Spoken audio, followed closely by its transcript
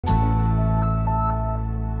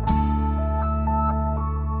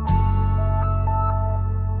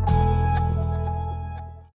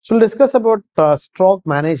So we'll discuss about stroke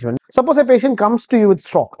management. Suppose a patient comes to you with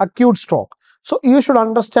stroke, acute stroke. So you should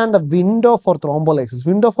understand the window for thrombolysis.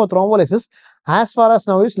 Window for thrombolysis as far as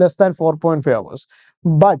now is less than 4.5 hours.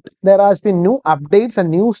 But there has been new updates and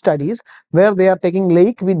new studies where they are taking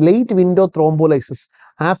late window thrombolysis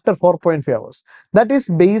after 4.5 hours. That is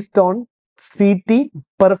based on CT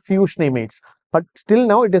perfusion image. But still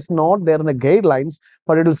now it is not there in the guidelines,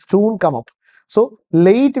 but it will soon come up. So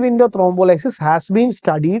late window thrombolysis has been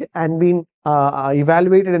studied and been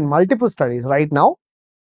evaluated in multiple studies right now.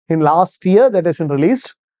 In last year that has been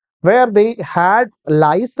released, where they had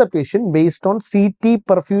lysed the patient based on CT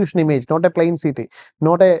perfusion image, not a plain CT,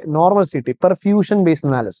 not a normal CT, perfusion based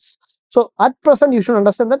analysis. So at present you should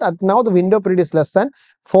understand that at now the window period is less than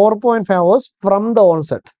 4.5 hours from the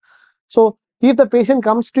onset. So if the patient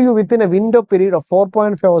comes to you within a window period of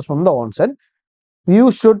 4.5 hours from the onset,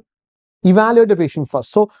 you should evaluate the patient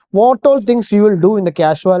first. So what all things you will do in the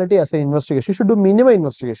casualty as an investigation? You should do minimum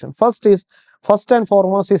investigation. First and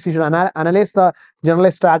foremost is you should analyze the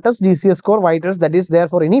generalized status, GCS score, vitals that is there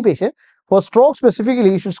for any patient. For stroke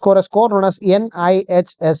specifically, you should score a score known as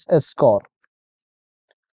NIHSS score.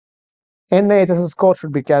 NIHSS score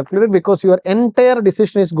should be calculated because your entire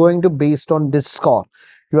decision is going to be based on this score.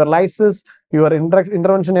 Your lysis, your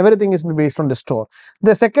intervention, everything is based on this score.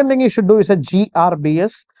 The second thing you should do is a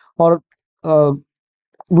GRBS or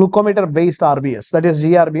glucometer based RBS, that is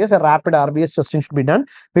GRBS, a rapid RBS testing should be done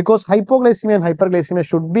because hypoglycemia and hyperglycemia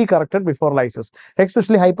should be corrected before lysis.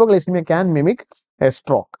 Especially hypoglycemia can mimic a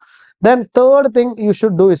stroke. Then third thing you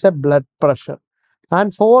should do is a blood pressure,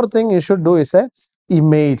 and fourth thing you should do is a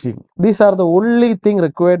imaging. These are the only thing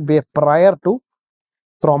required prior to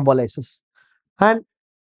thrombolysis, and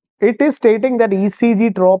it is stating that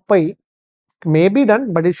ECG trophy may be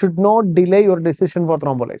done, but it should not delay your decision for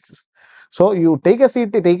thrombolysis. So you take a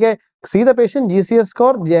CT, see the patient, GCS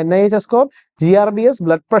score, NIHS score, GRBS,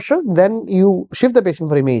 blood pressure, then you shift the patient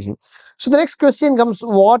for imaging. So the next question comes,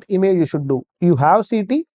 what image you should do? You have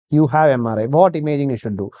CT, you have MRI. What imaging you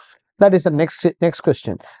should do? That is the next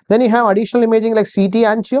question. Then you have additional imaging like CT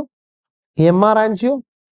angio, MR angio,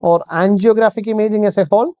 or angiographic imaging as a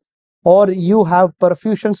whole, or you have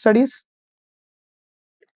perfusion studies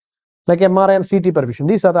like MRI and CT perfusion.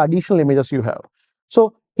 These are the additional images you have.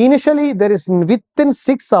 So initially there is within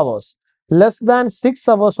 6 hours, less than 6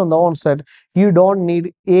 hours from the onset, you don't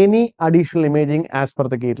need any additional imaging as per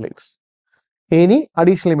the guidelines. Any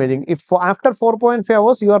additional imaging. If after 4.5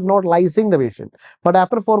 hours you are not lysing the patient, but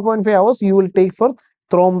after 4.5 hours you will take for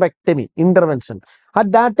thrombectomy intervention.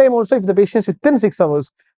 At that time also, if the patient is within 6 hours,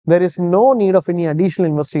 there is no need of any additional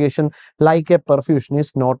investigation like a perfusion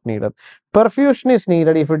is not needed. Perfusion is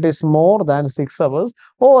needed if it is more than 6 hours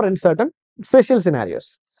or in certain special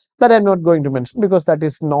scenarios that I'm not going to mention because that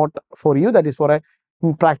is not for you, that is for a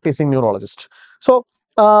practicing neurologist. So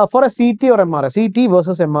for a CT or MRI, CT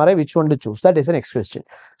versus MRI, which one to choose? That is the next question.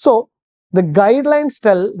 So the guidelines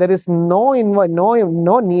tell there is no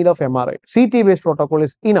need of MRI. CT based protocol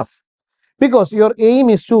is enough because your aim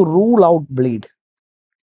is to rule out bleed.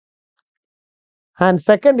 And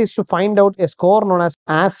second is to find out a score known as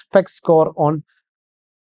aspect score on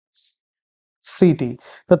CT.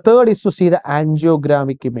 The third is to see the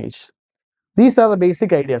angiographic image. These are the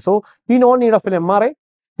basic ideas. So you don't need of an MRI.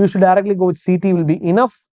 You should directly go with CT will be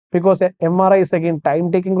enough because MRI is again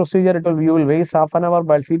time-taking procedure. You will waste half an hour,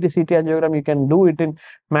 while CT angiogram you can do it in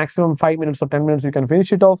maximum 5 minutes or 10 minutes. You can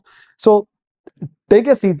finish it off. So take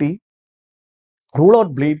a CT, rule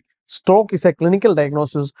out bleed. Stroke is a clinical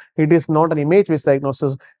diagnosis. It is not an image-based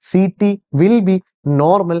diagnosis. CT will be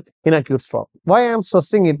normal in acute stroke. Why I am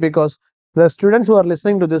stressing it? Because the students who are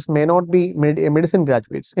listening to this may not be medicine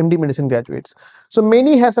graduates, MD medicine graduates. So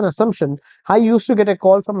many has an assumption. I used to get a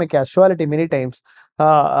call from a casualty many times.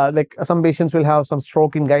 Like some patients will have some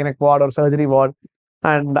stroke in gynec ward or surgery ward,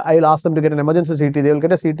 and I'll ask them to get an emergency CT. They will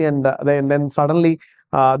get a CT, and then suddenly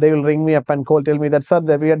they will ring me up and tell me that, sir,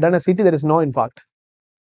 we have done a CT, there is no infarct.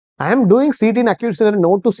 I am doing CT in acute surgery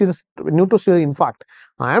not to see the infarct.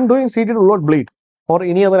 I am doing CT to rule out bleed or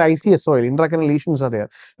any other ICS soil, intracranial lesions are there.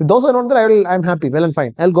 If those are not there, I'm happy, well and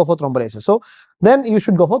fine. I'll go for thrombolysis. So then you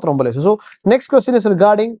should go for thrombolysis. So next question is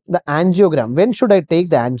regarding the angiogram. When should I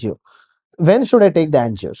take the angio? When should I take the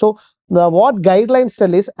angio? So what guidelines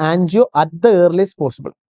tell is angio at the earliest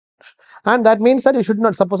possible. And that means that you should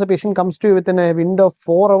not, suppose a patient comes to you within a window of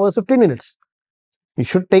 4 hours, 15 minutes. You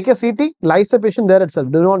should take a CT, lyse the patient there itself.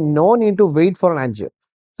 No need to wait for an angio.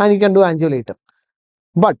 And you can do angio later.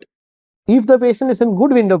 But If the patient is in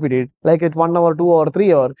good window period, like at 1 hour, 2 hour,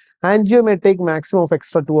 3 hour, angio may take maximum of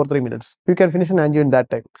extra 2 or 3 minutes. You can finish an angio in that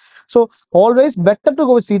time. So always better to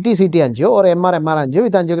go with CT angio or MR angio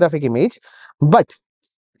with angiographic image. But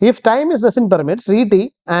if time is doesn't permit,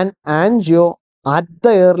 CT and angio at the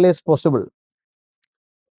earliest possible.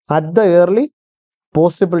 At the early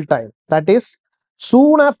possible time. That is,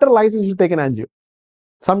 soon after lysis, you should take an angio.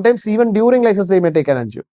 Sometimes even during lysis, they may take an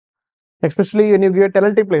angio. Especially when you give a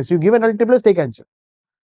LT you give an LT take angio.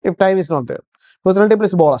 If time is not there. Because LT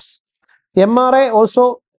is bolus. MRI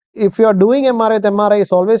also, if you are doing MRI, the MRI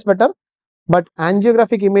is always better. But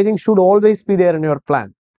angiographic imaging should always be there in your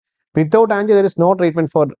plan. Without angio, there is no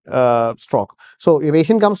treatment for stroke. So, if a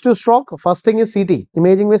patient comes to stroke, first thing is CT,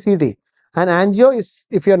 imaging with CT. And angio is,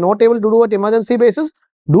 if you are not able to do it emergency basis,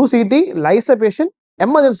 do CT, lyse a patient,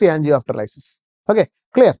 emergency angio after lysis. Okay,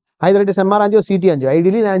 clear. Either it is MR angio or CT angio.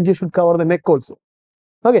 Ideally, the angio should cover the neck also.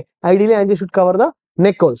 Okay, ideally, angio should cover the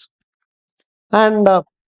neck also. And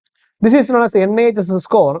this is known as NIHS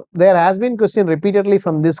score. There has been question repeatedly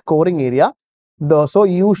from this scoring area. So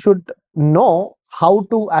you should know how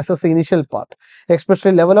to assess the initial part.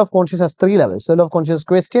 Especially level of consciousness has 3 levels. Level of consciousness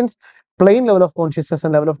questions, plain level of consciousness,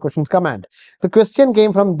 and level of questions command. The question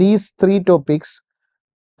came from these 3 topics.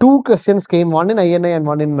 2 questions came, one in INI and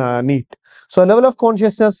one in NEET. So level of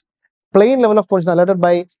consciousness, plain level of consciousness alerted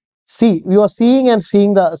by C. You are seeing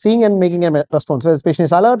and making a response. So this patient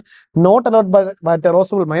is alert, not alert but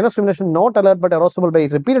arousable minor stimulation, not alert but arousable by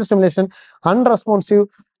repeated stimulation, unresponsive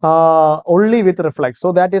only with reflex.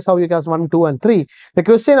 So that is how you can 1, 2, and 3. The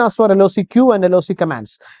question asks for LOCQ and LOC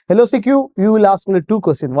commands. LOCQ, you will ask only 2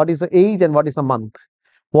 questions. What is the age and what is the month?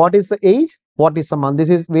 What is the age? What is the month? This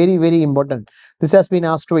is very, very important. This has been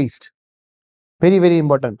asked twice. Very, very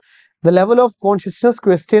important. The level of consciousness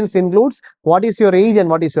questions includes what is your age and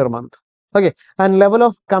what is your month. Okay. And level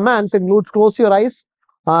of commands includes close your eyes,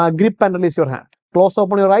 grip and release your hand. Close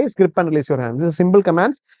open your eyes, grip and release your hand. This is simple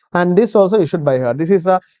commands. And this also issued by her. This is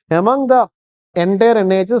among the entire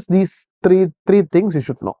NHS, these three things you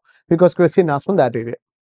should know. Because question asked from that area.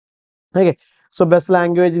 Okay. So best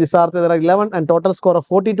language, these are there are 11 and total score of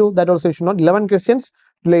 42. That also you should know. 11 questions,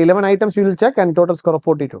 11 items you will check and total score of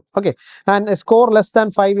 42. Okay. And a score less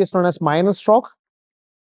than 5 is known as minor stroke.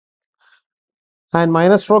 And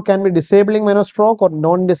minor stroke can be disabling minor stroke or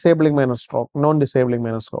non-disabling minor stroke. Non-disabling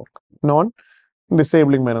minor stroke.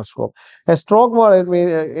 Non-disabling minor stroke. A stroke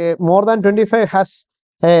more than 25 has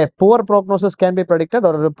a poor prognosis can be predicted,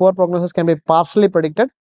 or a poor prognosis can be partially predicted.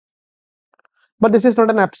 But this is not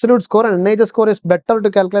an absolute score, and NIHS score is better to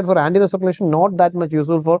calculate for anterior circulation, not that much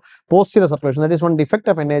useful for posterior circulation. That is one defect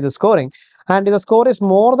of NIHS scoring. And if the score is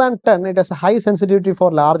more than 10, it has a high sensitivity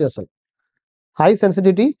for large vessel. High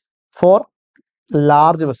sensitivity for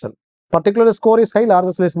large vessel. Particular score is high, large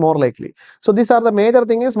vessel is more likely. So these are the major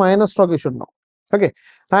thing is minor stroke you should know. Okay.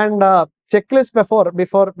 And checklist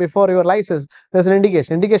before your lysis, there's an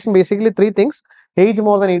indication. Indication basically 3 things. Age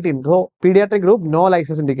more than 18. So pediatric group, no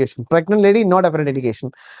lysis indication. Pregnant lady, no definite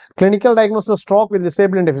indication. Clinical diagnosis of stroke with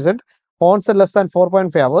disabling deficit. Onset less than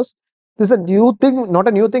 4.5 hours. This is a new thing, not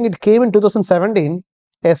a new thing. It came in 2017.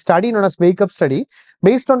 A study known as wake up study.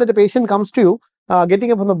 Based on that, the patient comes to you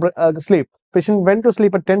getting up from the sleep. Patient went to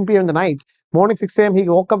sleep at 10 p.m. in the night. Morning 6 a.m. he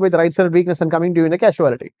woke up with right side weakness and coming to you in a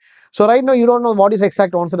casualty. So right now you don't know what is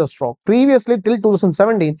exact onset of stroke. Previously till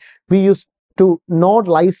 2017 we used to not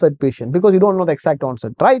lyse that patient because you don't know the exact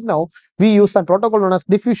onset. Right now we use a protocol known as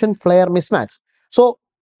diffusion flare mismatch. So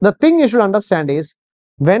the thing you should understand is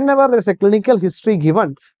whenever there is a clinical history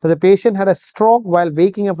given that the patient had a stroke while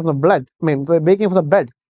waking up from the bed,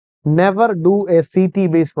 never do a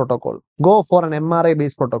CT based protocol. Go for an MRI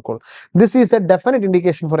based protocol. This is a definite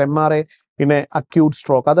indication for MRI in an acute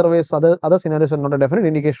stroke. Otherwise, other scenarios are not a definite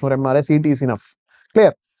indication for MRI. CT is enough.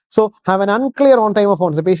 Clear? So have an unclear on time of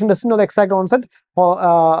onset. The patient doesn't know the exact onset or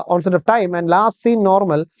onset of time, and last seen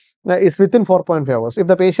normal is within 4.5 hours. If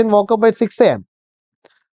the patient woke up at 6 a.m.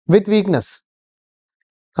 with weakness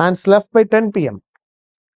and slept by 10 p.m.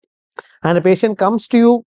 and the patient comes to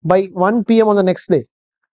you by 1 p.m. on the next day,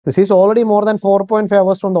 this is already more than 4.5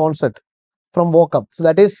 hours from the onset, from woke up. So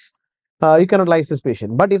that is, you cannot lyse this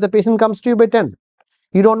patient. But if the patient comes to you by 10,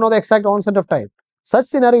 you don't know the exact onset of time. Such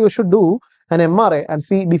scenario, you should do an MRI and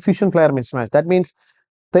see diffusion flare mismatch. That means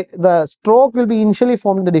the stroke will be initially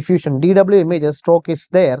formed in the diffusion. DW images, stroke is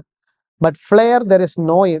there, but flare, there is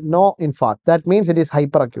no infarct. That means it is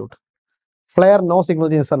hyperacute. Flare, no signal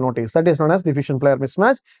genes are noticed. That is known as diffusion flare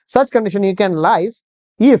mismatch. Such condition you can lyse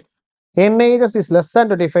if NIHS is less than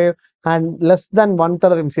 25 and less than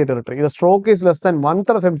 1/3 of MCA territory. The stroke is less than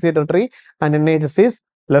 1/3 of MCA territory and NIHS is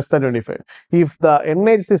less than 25. If the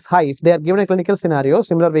NIHS is high, if they are given a clinical scenario,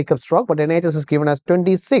 similar wake-up stroke, but NIHS is given as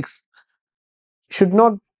 26, should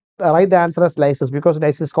not write the answer as lysis because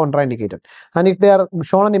lysis is contraindicated. And if they are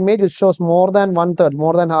shown an image which shows more than 1/3,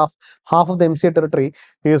 more than half of the MCA territory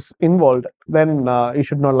is involved, then you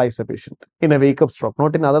should not lyse a patient in a wake-up stroke,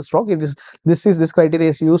 not in other stroke. This criteria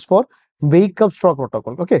is used for wake-up stroke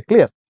protocol. Okay, clear.